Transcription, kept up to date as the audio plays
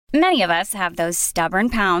Many of us have those stubborn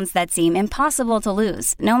pounds that seem impossible to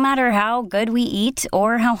lose, no matter how good we eat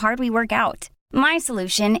or how hard we work out. My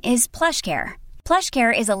solution is PlushCare.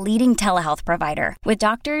 PlushCare is a leading telehealth provider with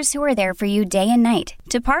doctors who are there for you day and night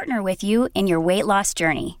to partner with you in your weight loss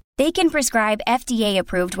journey. They can prescribe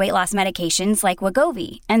FDA-approved weight loss medications like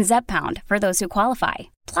Wegovy and Zepbound for those who qualify.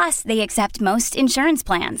 Plus, they accept most insurance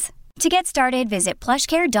plans. To get started, visit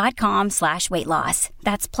plushcare.com/weight loss.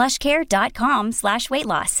 That's plushcare.com/weight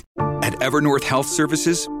loss. At Evernorth Health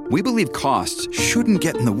Services, we believe costs shouldn't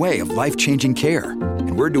get in the way of life-changing care,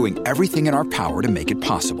 and we're doing everything in our power to make it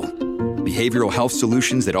possible. Behavioral health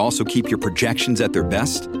solutions that also keep your projections at their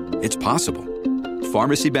best? It's possible.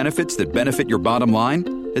 Pharmacy benefits that benefit your bottom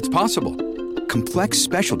line? It's possible. Complex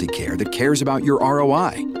specialty care that cares about your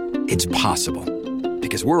ROI? It's possible.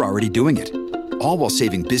 Because we're already doing it. All while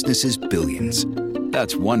saving businesses billions.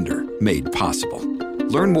 That's Wonder made possible.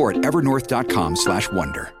 Learn more at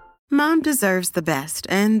evernorth.com/wonder. Mom deserves the best,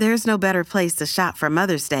 and there's no better place to shop for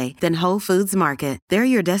Mother's Day than Whole Foods Market. They're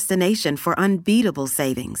your destination for unbeatable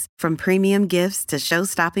savings, from premium gifts to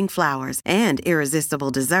show-stopping flowers and irresistible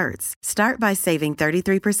desserts. Start by saving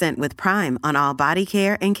 33% with Prime on all body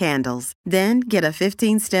care and candles. Then get a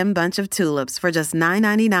 15-stem bunch of tulips for just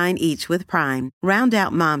 $9.99 each with Prime. Round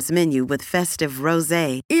out Mom's menu with festive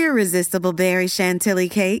rosé, irresistible berry chantilly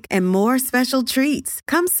cake, and more special treats.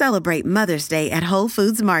 Come celebrate Mother's Day at Whole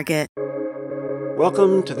Foods Market.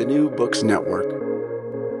 Welcome to the New Books Network.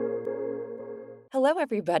 Hello,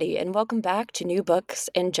 everybody, and welcome back to New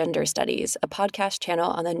Books in Gender Studies, a podcast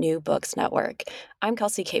channel on the New Books Network. I'm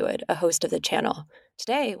Kelsey Kaywood, a host of the channel.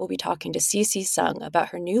 Today, we'll be talking to Cici Sung about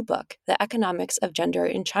her new book, The Economics of Gender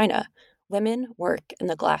in China: Women, Work, and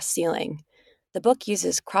the Glass Ceiling. The book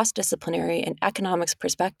uses cross-disciplinary and economics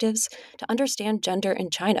perspectives to understand gender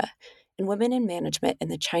in China and women in management in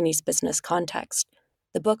the Chinese business context.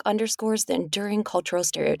 The book underscores the enduring cultural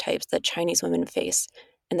stereotypes that Chinese women face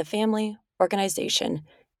in the family, organization,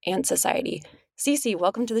 and society. Cici,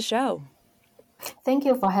 welcome to the show. Thank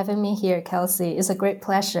you for having me here, Kelsey. It's a great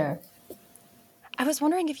pleasure. I was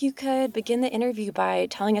wondering if you could begin the interview by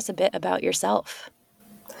telling us a bit about yourself.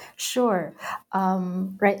 Sure.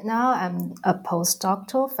 Right now, I'm a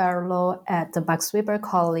postdoctoral fellow at the Max Weber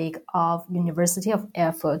College of University of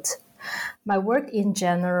Erfurt. My work in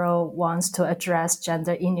general wants to address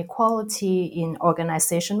gender inequality in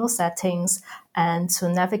organizational settings and to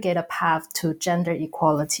navigate a path to gender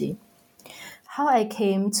equality. How I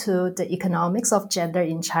came to the economics of gender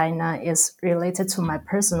in China is related to my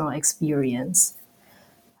personal experience.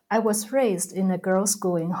 I was raised in a girls'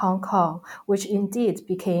 school in Hong Kong, which indeed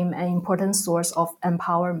became an important source of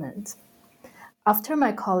empowerment. After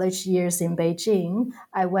my college years in Beijing,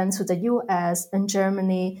 I went to the US and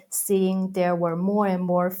Germany, seeing there were more and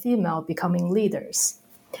more female becoming leaders.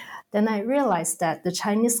 Then I realized that the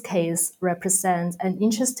Chinese case represents an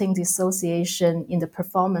interesting dissociation in the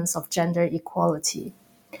performance of gender equality.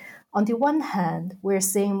 On the one hand, we're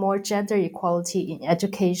seeing more gender equality in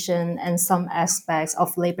education and some aspects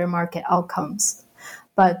of labor market outcomes.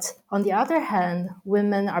 But on the other hand,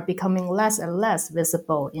 women are becoming less and less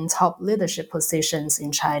visible in top leadership positions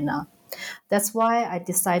in China. That's why I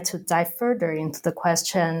decided to dive further into the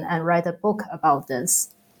question and write a book about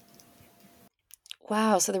this.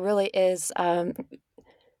 Wow, so there really is kind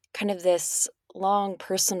of this long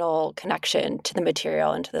personal connection to the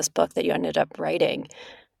material and to this book that you ended up writing.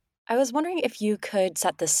 I was wondering if you could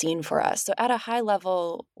set the scene for us. So at a high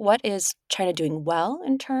level, what is China doing well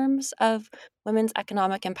in terms of women's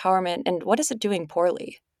economic empowerment, and what is it doing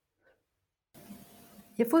poorly?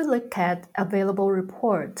 If we look at available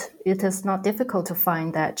reports, it is not difficult to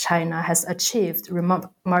find that China has achieved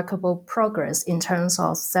remarkable progress in terms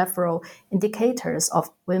of several indicators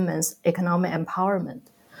of women's economic empowerment.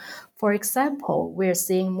 For example, we're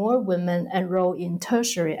seeing more women enroll in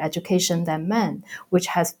tertiary education than men, which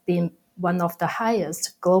has been one of the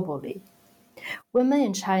highest globally. Women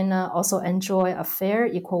in China also enjoy a fair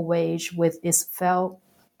equal wage with its female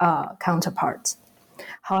counterparts.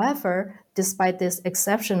 However, despite this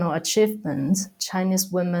exceptional achievement,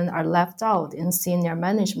 Chinese women are left out in senior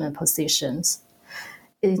management positions.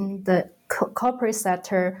 In the corporate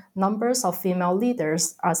sector, numbers of female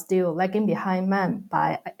leaders are still lagging behind men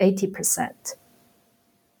by 80%.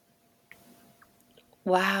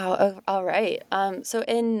 Wow. All right. So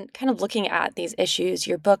in kind of looking at these issues,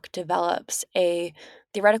 your book develops a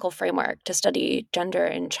theoretical framework to study gender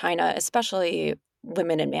in China, especially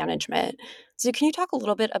women in management. So can you talk a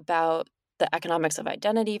little bit about the economics of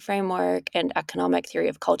identity framework and economic theory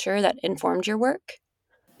of culture that informed your work?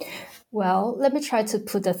 Well, let me try to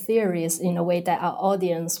put the theories in a way that our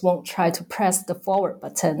audience won't try to press the forward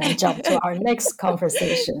button and jump to our next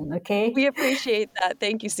conversation, okay? We appreciate that.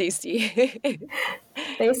 Thank you, Stacey.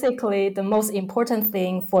 Basically, the most important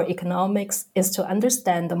thing for economics is to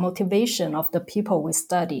understand the motivation of the people we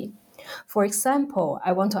study. For example,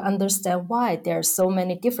 I want to understand why there are so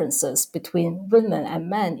many differences between women and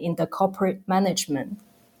men in the corporate management.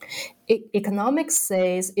 Economics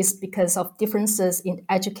says it's because of differences in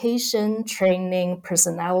education, training,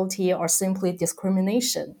 personality, or simply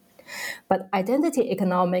discrimination. But identity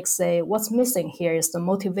economics say what's missing here is the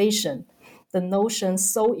motivation, the notion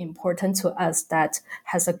so important to us that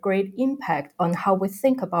has a great impact on how we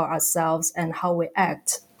think about ourselves and how we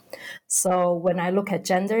act. So when I look at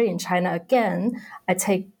gender in China again, I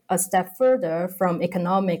take a step further from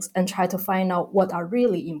economics and try to find out what are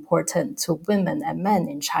really important to women and men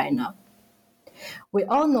in China. We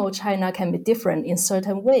all know China can be different in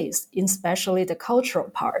certain ways, especially the cultural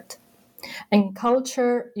part. And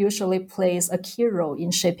culture usually plays a key role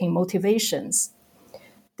in shaping motivations.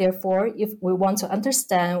 Therefore, if we want to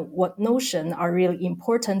understand what notions are really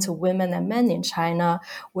important to women and men in China,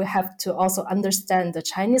 we have to also understand the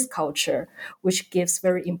Chinese culture, which gives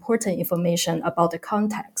very important information about the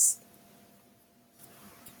context.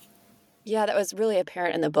 Yeah, that was really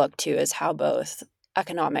apparent in the book, too, is how both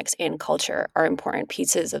economics and culture are important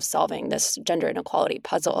pieces of solving this gender inequality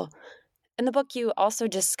puzzle. In the book, you also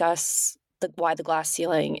discuss why the glass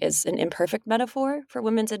ceiling is an imperfect metaphor for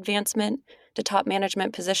women's advancement to top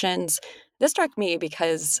management positions. This struck me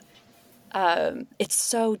because it's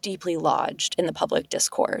so deeply lodged in the public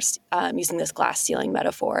discourse, using this glass ceiling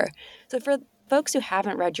metaphor. So for folks who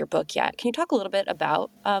haven't read your book yet, can you talk a little bit about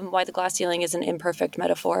why the glass ceiling is an imperfect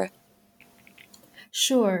metaphor?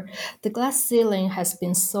 Sure, the glass ceiling has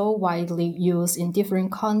been so widely used in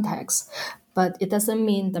different contexts, but it doesn't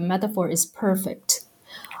mean the metaphor is perfect.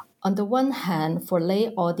 On the one hand, for lay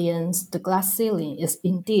audience, the glass ceiling is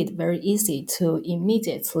indeed very easy to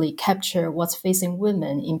immediately capture what's facing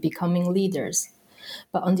women in becoming leaders.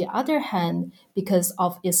 But on the other hand, because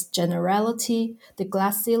of its generality, the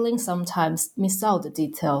glass ceiling sometimes miss out the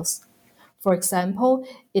details. For example,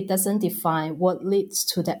 it doesn't define what leads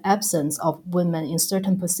to the absence of women in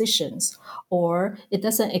certain positions, or it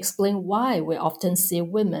doesn't explain why we often see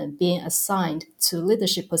women being assigned to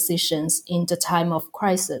leadership positions in the time of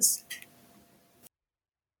crisis.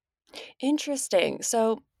 Interesting.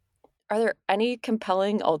 So are there any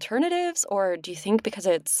compelling alternatives, or do you think because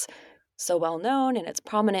it's so well known and it's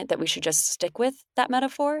prominent that we should just stick with that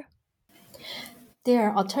metaphor?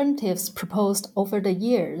 There are alternatives proposed over the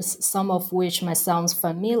years, some of which might sound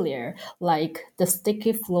familiar, like the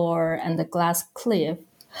sticky floor and the glass cliff.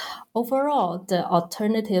 Overall, the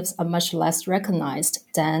alternatives are much less recognized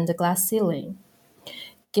than the glass ceiling.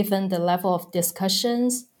 Given the level of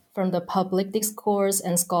discussions from the public discourse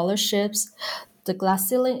and scholarships, the glass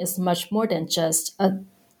ceiling is much more than just a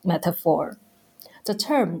metaphor. The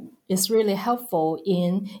term is really helpful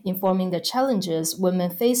in informing the challenges women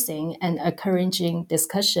facing and encouraging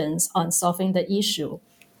discussions on solving the issue.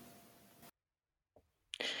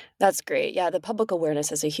 That's great. Yeah, the public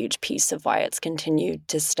awareness is a huge piece of why it's continued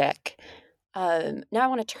to stick. Now I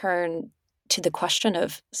want to turn to the question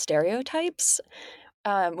of stereotypes,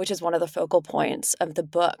 which is one of the focal points of the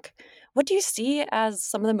book. What do you see as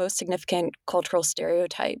some of the most significant cultural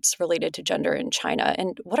stereotypes related to gender in China,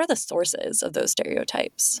 and what are the sources of those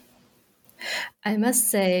stereotypes? I must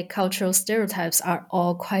say, cultural stereotypes are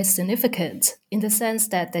all quite significant in the sense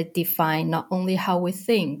that they define not only how we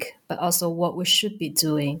think, but also what we should be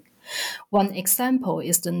doing. One example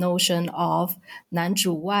is the notion of 男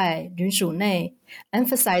主外,女主内,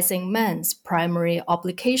 emphasizing men's primary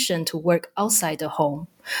obligation to work outside the home,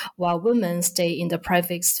 while women stay in the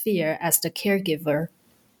private sphere as the caregiver.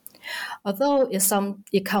 Although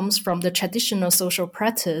it comes from the traditional social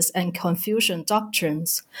practice and Confucian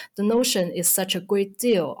doctrines, the notion is such a great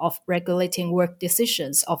deal of regulating work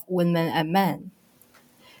decisions of women and men.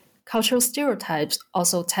 Cultural stereotypes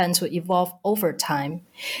also tend to evolve over time,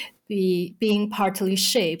 being partly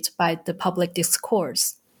shaped by the public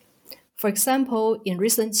discourse. For example, in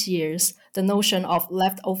recent years, the notion of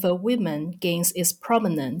leftover women gains its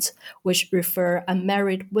prominence, which refer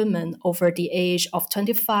unmarried women over the age of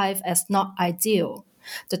 25 as not ideal.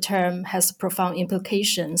 The term has profound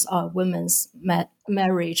implications on women's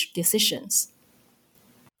marriage decisions.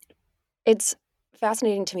 It's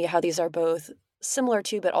fascinating to me how these are both similar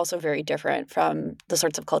to, but also very different from the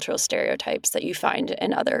sorts of cultural stereotypes that you find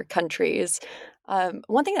in other countries.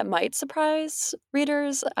 One thing that might surprise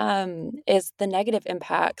readers is the negative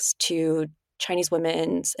impacts to Chinese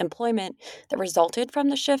women's employment that resulted from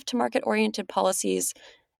the shift to market-oriented policies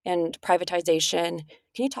and privatization.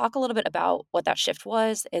 Can you talk a little bit about what that shift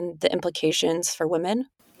was and the implications for women?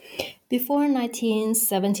 Before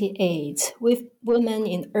 1978, women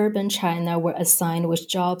in urban China were assigned with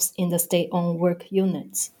jobs in the state-owned work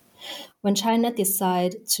units. When China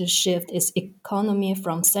decided to shift its economy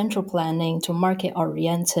from central planning to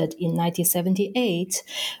market-oriented in 1978,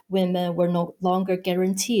 women were no longer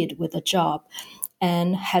guaranteed with a job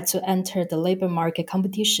and had to enter the labor market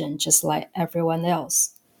competition just like everyone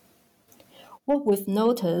else. What we've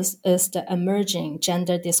noticed is the emerging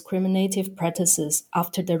gender discriminative practices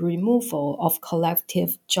after the removal of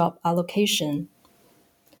collective job allocation.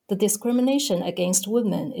 The discrimination against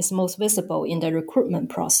women is most visible in the recruitment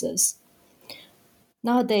process.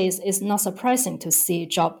 Nowadays, it's not surprising to see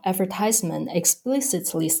job advertisements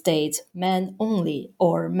explicitly state men only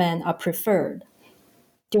or men are preferred.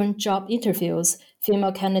 During job interviews,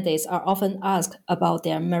 female candidates are often asked about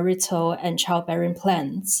their marital and childbearing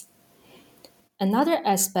plans. Another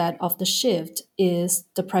aspect of the shift is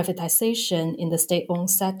the privatization in the state-owned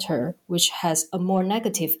sector, which has a more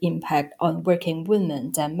negative impact on working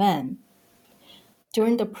women than men.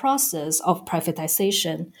 During the process of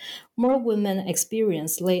privatization, more women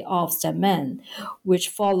experience layoffs than men, which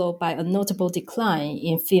followed by a notable decline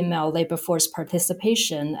in female labor force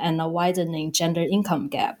participation and a widening gender income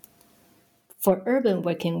gap. For urban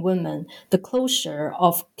working women, the closure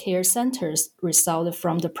of care centers resulted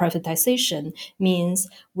from the privatization means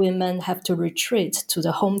women have to retreat to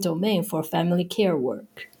the home domain for family care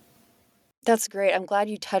work. That's great. I'm glad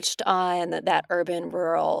you touched on that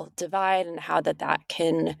urban-rural divide and how that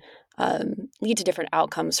can lead to different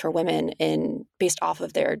outcomes for women based off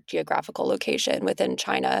of their geographical location within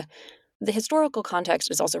China. The historical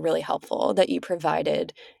context is also really helpful that you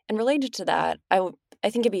provided. And related to that, I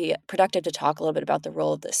think it'd be productive to talk a little bit about the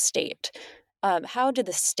role of the state. How did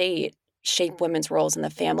the state shape women's roles in the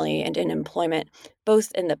family and in employment,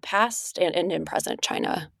 both in the past and in present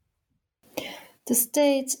China? The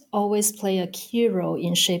state always play a key role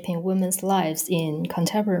in shaping women's lives in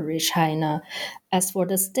contemporary China. As for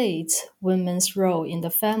the state, women's role in the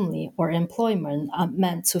family or employment are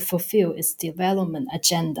meant to fulfill its development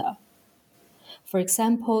agenda. For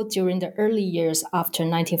example, during the early years after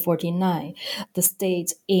 1949, the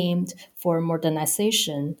state aimed for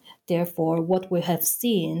modernization. Therefore, what we have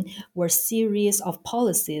seen were series of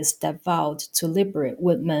policies that vowed to liberate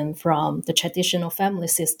women from the traditional family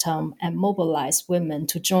system and mobilize women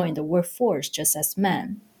to join the workforce just as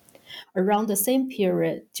men. Around the same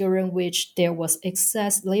period during which there was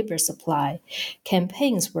excess labor supply,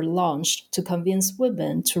 campaigns were launched to convince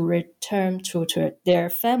women to return to their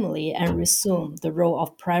family and resume the role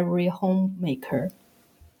of primary homemaker.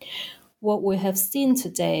 What we have seen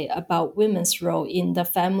today about women's role in the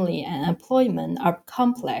family and employment are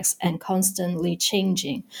complex and constantly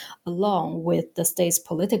changing, along with the state's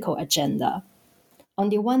political agenda. On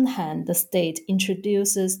the one hand, the state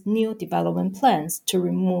introduces new development plans to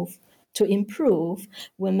improve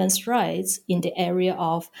women's rights in the area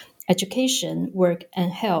of education, work,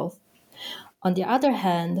 and health. On the other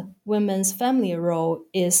hand, women's family role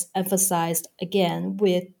is emphasized again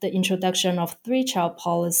with the introduction of three-child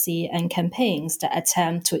policy and campaigns that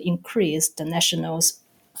attempt to increase the national's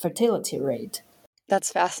fertility rate.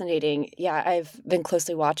 That's fascinating. Yeah, I've been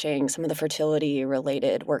closely watching some of the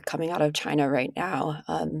fertility-related work coming out of China right now.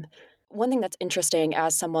 One thing that's interesting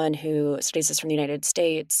as someone who studies this from the United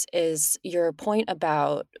States is your point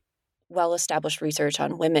about well-established research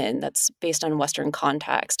on women that's based on Western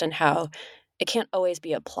context and how it can't always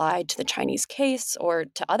be applied to the Chinese case or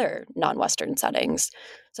to other non-Western settings.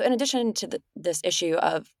 So in addition to this issue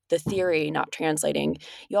of the theory not translating,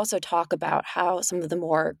 you also talk about how some of the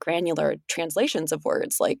more granular translations of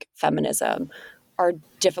words like feminism are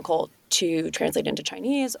difficult to translate into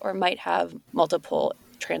Chinese or might have multiple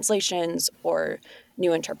translations or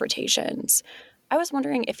new interpretations. I was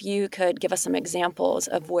wondering if you could give us some examples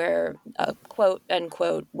of where a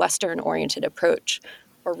quote-unquote Western-oriented approach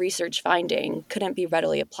or research finding couldn't be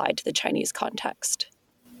readily applied to the Chinese context.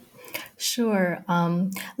 Sure.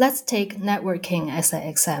 Let's take networking as an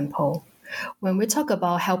example. When we talk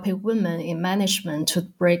about helping women in management to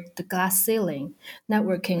break the glass ceiling,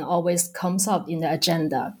 networking always comes up in the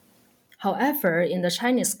agenda. However, in the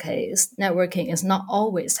Chinese case, networking is not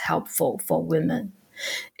always helpful for women.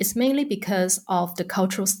 It's mainly because of the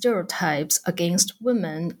cultural stereotypes against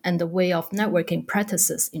women and the way of networking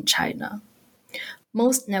practices in China.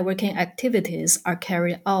 Most networking activities are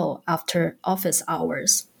carried out after office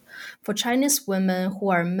hours. For Chinese women who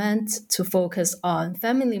are meant to focus on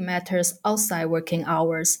family matters outside working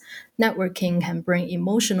hours, networking can bring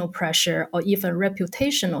emotional pressure or even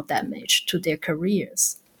reputational damage to their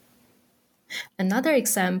careers. Another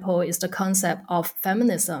example is the concept of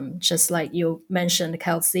feminism, just like you mentioned,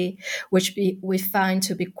 Kelsey, which we find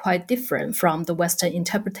to be quite different from the Western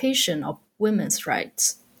interpretation of women's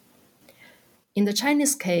rights. In the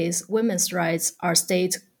Chinese case, women's rights are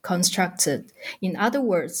state constructed. In other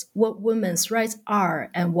words, what women's rights are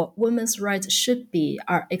and what women's rights should be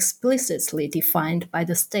are explicitly defined by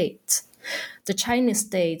the state. The Chinese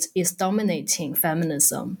state is dominating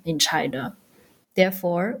feminism in China.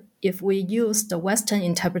 Therefore, if we use the Western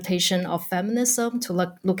interpretation of feminism to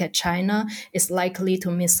look at China, it's likely to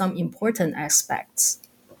miss some important aspects.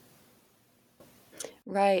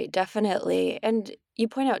 Right, definitely. And you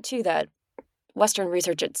point out too that Western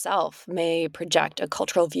research itself may project a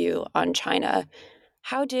cultural view on China.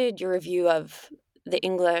 How did your review of the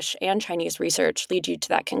English and Chinese research lead you to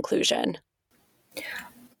that conclusion?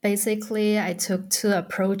 Basically, I took two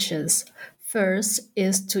approaches. First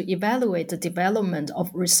is to evaluate the development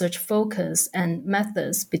of research focus and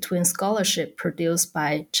methods between scholarship produced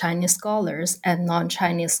by Chinese scholars and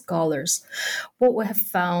non-Chinese scholars. What we have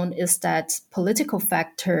found is that political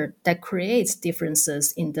factor that creates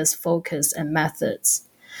differences in this focus and methods.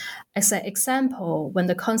 As an example, when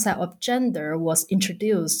the concept of gender was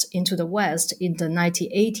introduced into the West in the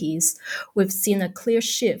 1980s, we've seen a clear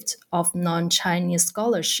shift of non-Chinese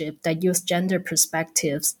scholarship that used gender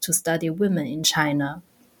perspectives to study women in China.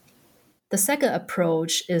 The second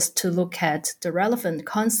approach is to look at the relevant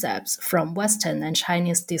concepts from Western and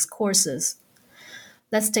Chinese discourses.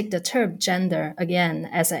 Let's take the term gender again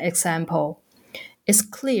as an example. It's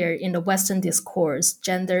clear in the Western discourse,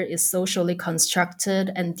 gender is socially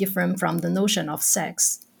constructed and different from the notion of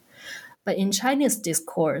sex. But in Chinese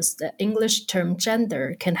discourse, the English term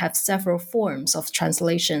gender can have several forms of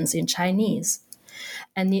translations in Chinese.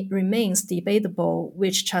 And it remains debatable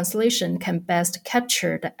which translation can best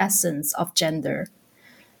capture the essence of gender.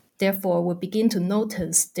 Therefore, we begin to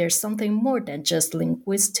notice there's something more than just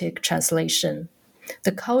linguistic translation.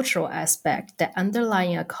 The cultural aspect that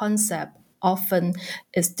underlying a concept often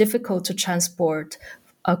is difficult to transport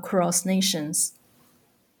across nations.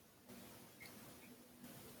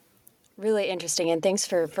 Really interesting, and thanks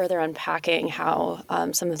for further unpacking how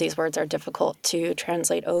some of these words are difficult to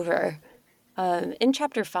translate over. In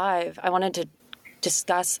Chapter 5, I wanted to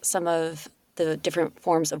discuss some of the different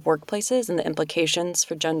forms of workplaces and the implications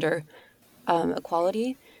for gender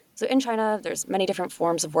equality. So in China, there's many different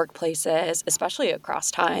forms of workplaces, especially across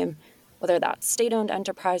time, whether that's state-owned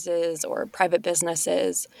enterprises or private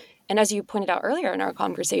businesses. And as you pointed out earlier in our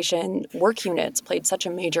conversation, work units played such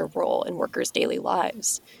a major role in workers' daily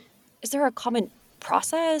lives. Is there a common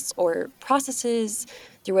process or processes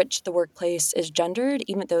through which the workplace is gendered,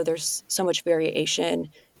 even though there's so much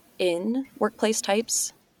variation in workplace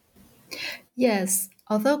types? Yes,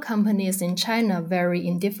 although companies in China vary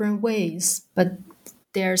in different ways, but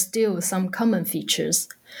there are still some common features.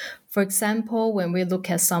 For example, when we look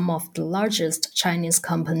at some of the largest Chinese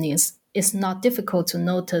companies, it's not difficult to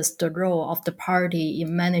notice the role of the party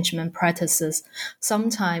in management practices,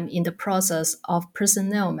 sometimes in the process of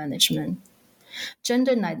personnel management.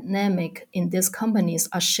 Gender dynamics in these companies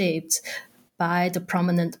are shaped by the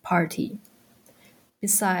prominent party.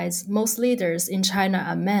 Besides, most leaders in China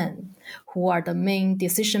are men, who are the main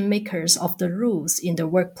decision makers of the rules in the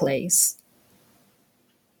workplace.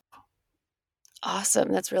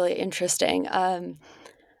 Awesome. That's really interesting.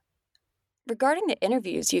 Regarding the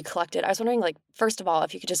interviews you collected, I was wondering, first of all,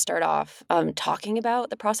 if you could just start off talking about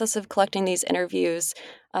the process of collecting these interviews.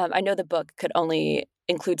 I know the book could only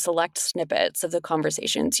include select snippets of the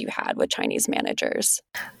conversations you had with Chinese managers.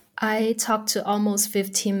 I talked to almost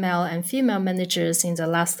 15 male and female managers in the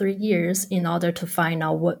last 3 years in order to find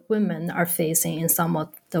out what women are facing in some of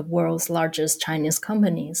the world's largest Chinese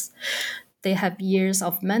companies. They have years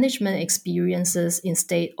of management experiences in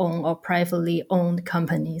state-owned or privately owned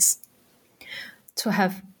companies. To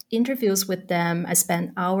have interviews with them, I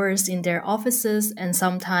spent hours in their offices, and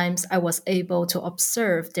sometimes I was able to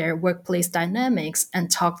observe their workplace dynamics and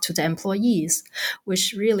talk to the employees,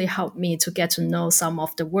 which really helped me to get to know some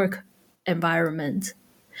of the work environment.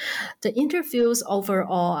 The interviews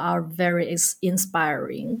overall are very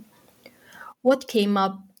inspiring. What came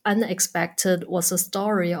up unexpected was a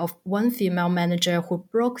story of one female manager who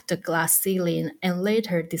broke the glass ceiling and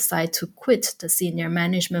later decided to quit the senior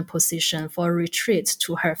management position for a retreat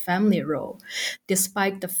to her family role,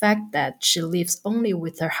 despite the fact that she lives only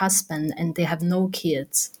with her husband and they have no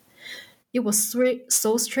kids. it was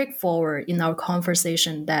so straightforward in our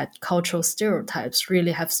conversation that cultural stereotypes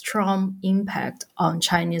really have strong impact on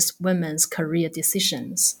Chinese women's career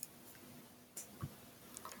decisions.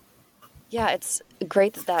 Yeah, it's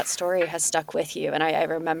great that that story has stuck with you. And I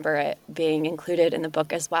remember it being included in the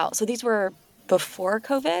book as well. So these were before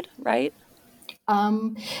COVID, right?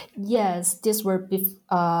 Yes,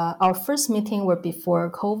 our first meeting were before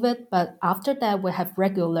COVID, but after that we have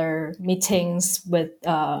regular meetings with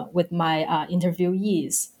my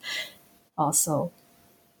interviewees also.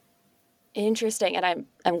 Interesting. And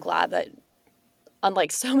I'm glad that,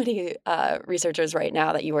 unlike so many researchers right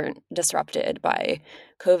now, that you weren't disrupted by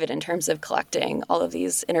COVID in terms of collecting all of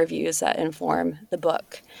these interviews that inform the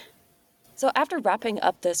book. So after wrapping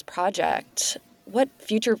up this project, what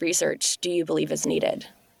future research do you believe is needed?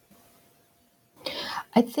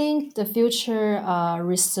 I think the future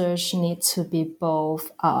research needs to be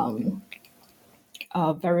both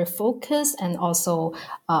very focused and also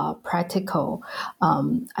practical.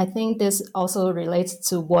 I think this also relates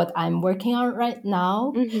to what I'm working on right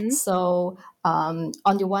now. So,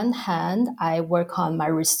 on the one hand, I work on my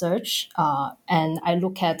research and I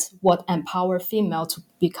look at what empower female to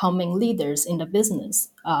becoming leaders in the business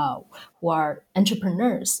who are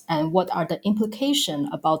entrepreneurs, and what are the implications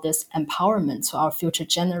about this empowerment to our future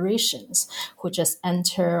generations who just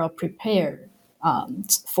enter or prepare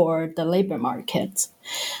for the labor market.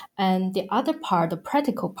 And the other part, the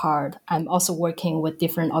practical part, I'm also working with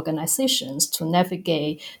different organizations to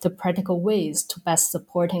navigate the practical ways to best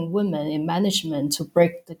supporting women in management to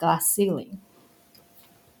break the glass ceiling.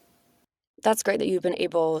 That's great that you've been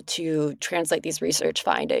able to translate these research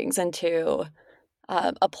findings into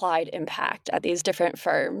applied impact at these different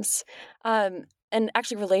firms. And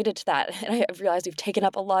actually related to that, and I realize we've taken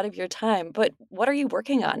up a lot of your time, but what are you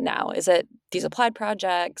working on now? Is it these applied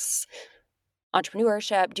projects,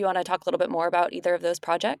 entrepreneurship? Do you want to talk a little bit more about either of those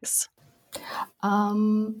projects?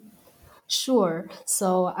 Sure.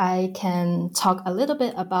 So I can talk a little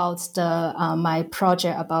bit about the my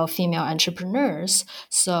project about female entrepreneurs.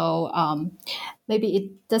 So maybe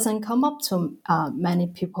it doesn't come up to many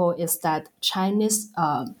people is that Chinese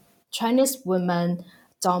women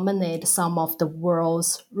dominate some of the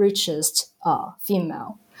world's richest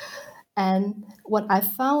female. And what I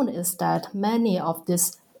found is that many of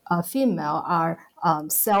these female are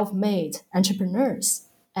self-made entrepreneurs,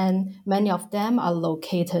 and many of them are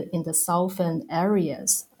located in the southern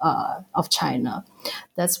areas of China.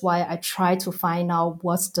 That's why I try to find out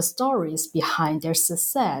what's the stories behind their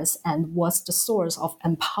success and what's the source of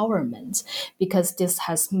empowerment, because this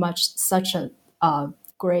has such a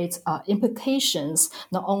great implications,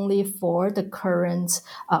 not only for the current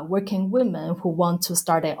working women who want to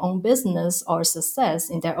start their own business or success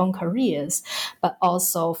in their own careers, but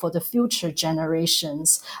also for the future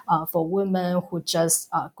generations, for women who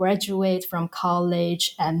just graduate from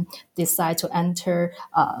college and decide to enter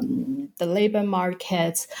the labor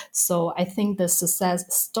market. So I think the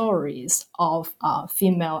success stories of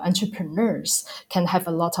female entrepreneurs can have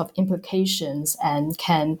a lot of implications and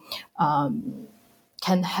can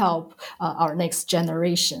help our next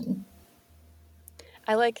generation.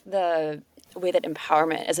 I like the way that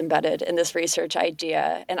empowerment is embedded in this research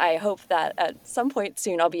idea, and I hope that at some point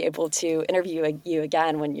soon I'll be able to interview you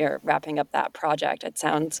again when you're wrapping up that project. It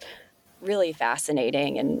sounds really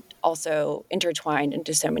fascinating and also intertwined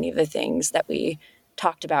into so many of the things that we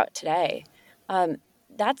talked about today.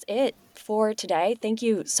 That's it for today. Thank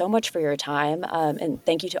you so much for your time. And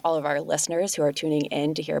thank you to all of our listeners who are tuning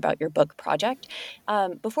in to hear about your book project.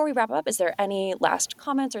 Before we wrap up, is there any last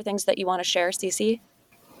comments or things that you want to share, Cece?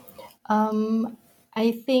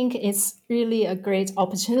 I think it's really a great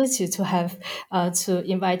opportunity to have to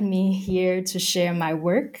invite me here to share my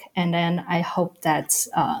work. And then I hope that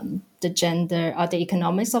the gender or the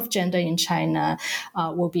economics of gender in China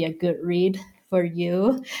will be a good read for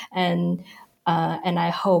you. And I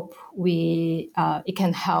hope it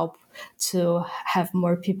can help to have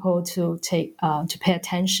more people to pay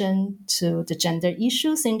attention to the gender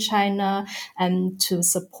issues in China and to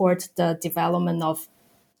support the development of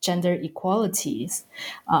gender equalities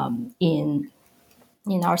in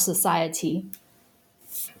our society.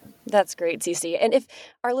 That's great, Cece. And if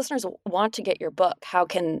our listeners want to get your book, how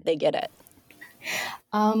can they get it?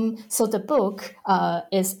 So the book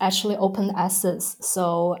is actually open access.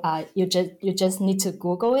 So you just need to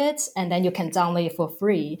Google it, and then you can download it for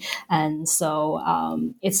free. And so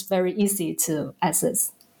it's very easy to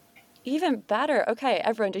access. Even better. Okay,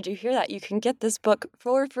 everyone, did you hear that? You can get this book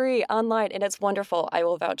for free online, and it's wonderful. I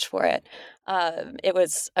will vouch for it. It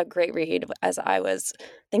was a great read as I was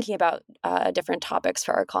thinking about different topics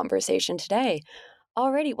for our conversation today.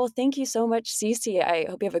 Alrighty. Well, thank you so much, Cece. I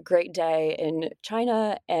hope you have a great day in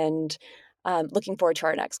China, and looking forward to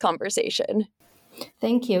our next conversation.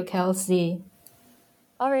 Thank you, Kelsey.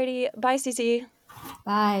 Alrighty. Bye, Cece.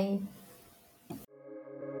 Bye.